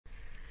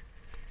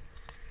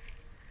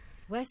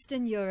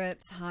Western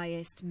Europe's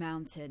highest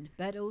mountain,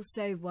 but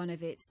also one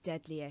of its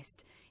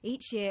deadliest.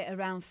 Each year,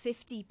 around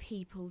 50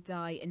 people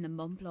die in the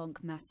Mont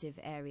Blanc massive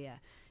area.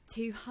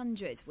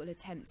 200 will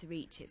attempt to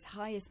reach its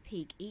highest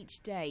peak each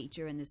day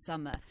during the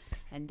summer,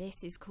 and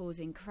this is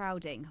causing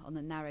crowding on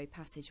the narrow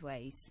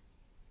passageways.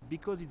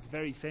 Because it's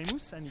very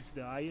famous and it's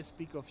the highest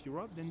peak of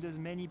Europe, then there's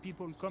many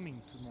people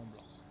coming to Mont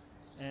Blanc.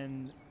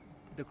 And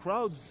the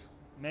crowds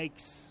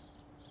makes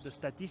the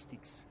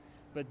statistics.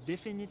 But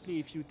definitely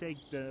if you take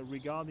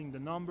regarding the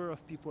number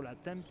of people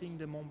attempting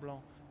the Mont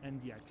Blanc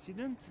and the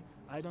accident,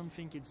 I don't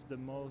think it's the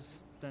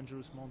most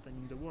dangerous mountain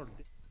in the world.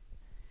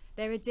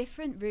 There are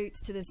different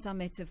routes to the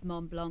summit of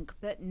Mont Blanc,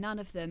 but none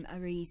of them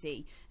are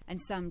easy,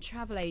 and some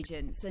travel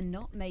agents are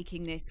not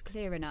making this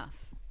clear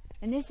enough.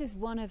 And this is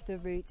one of the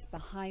routes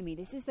behind me.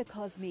 This is the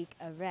Cosmique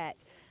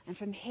Arête, and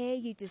from here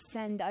you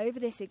descend over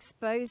this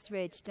exposed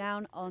ridge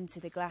down onto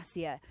the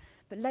glacier.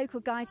 But local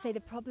guides say the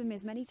problem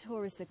is many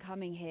tourists are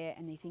coming here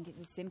and they think it's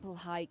a simple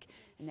hike,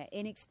 and they're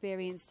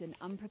inexperienced and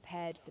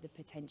unprepared for the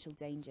potential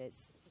dangers.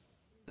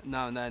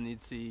 Now and then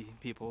you'd see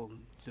people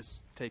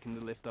just taking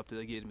the lift up to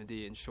the Guide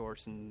Midi in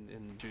shorts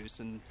and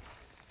shoes and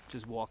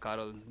just walk out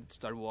and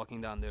start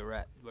walking down the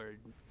arête, where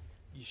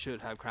you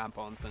should have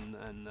crampons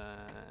and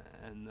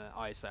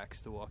ice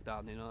axe to walk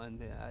down, you know.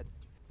 And a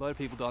lot of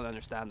people don't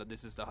understand that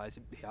this is the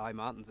high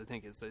mountains. I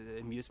think it's the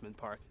amusement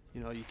park.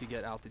 You know, you could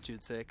get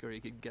altitude sick, or you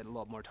could get a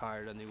lot more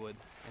tired than you would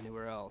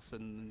anywhere else,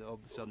 and all of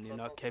a sudden you're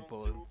not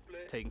capable of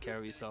taking care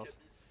of yourself.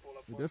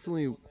 I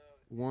definitely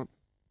want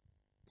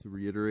to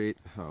reiterate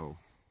how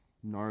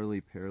gnarly,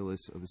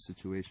 perilous of a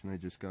situation I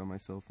just got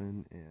myself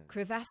in. And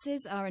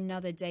crevasses are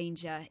another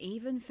danger,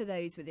 even for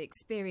those with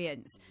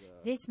experience.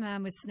 This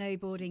man was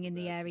snowboarding in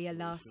the area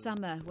last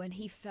summer when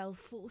he fell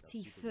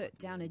 40 foot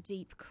down a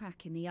deep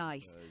crack in the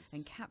ice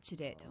and captured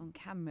it on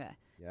camera.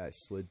 Yeah, I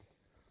slid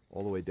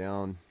all the way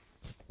down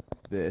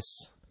this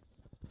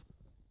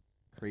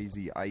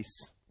crazy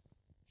ice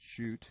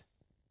chute.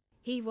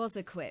 He was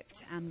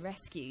equipped and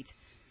rescued,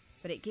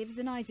 but it gives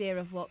an idea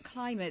of what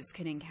climbers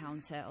can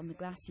encounter on the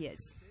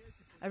glaciers.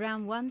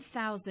 Around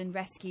 1,000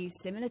 rescues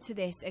similar to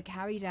this are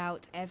carried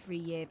out every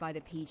year by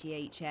the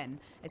PGHM,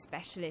 a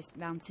specialist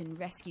mountain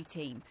rescue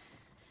team.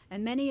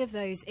 And many of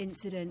those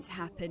incidents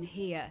happen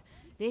here.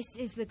 This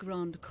is the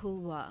Grand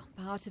Couloir,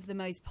 part of the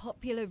most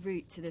popular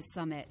route to the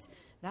summit.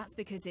 That's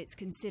because it's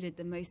considered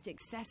the most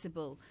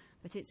accessible,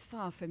 but it's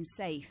far from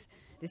safe.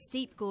 The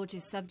steep gorge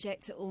is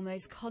subject to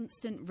almost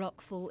constant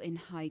rockfall in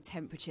high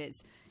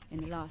temperatures. In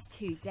the last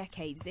 2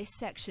 decades, this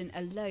section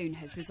alone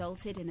has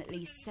resulted in at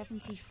least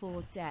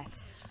 74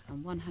 deaths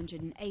and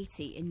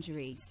 180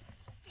 injuries.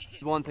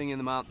 One thing in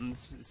the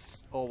mountains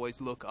is always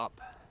look up.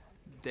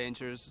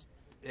 Dangers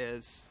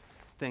is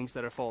things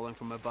that are falling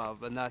from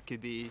above, and that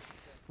could be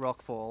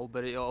rockfall,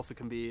 but it also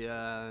can be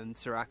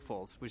serac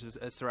falls, which is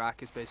a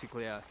serac is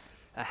basically a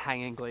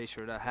hanging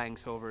glacier that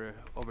hangs over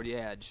the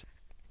edge.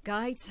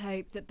 Guides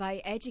hope that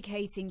by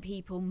educating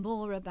people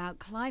more about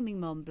climbing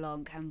Mont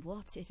Blanc and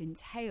what it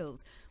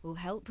entails will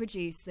help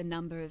reduce the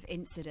number of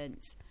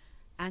incidents.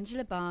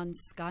 Angela Barnes,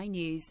 Sky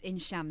News in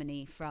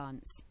Chamonix,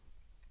 France.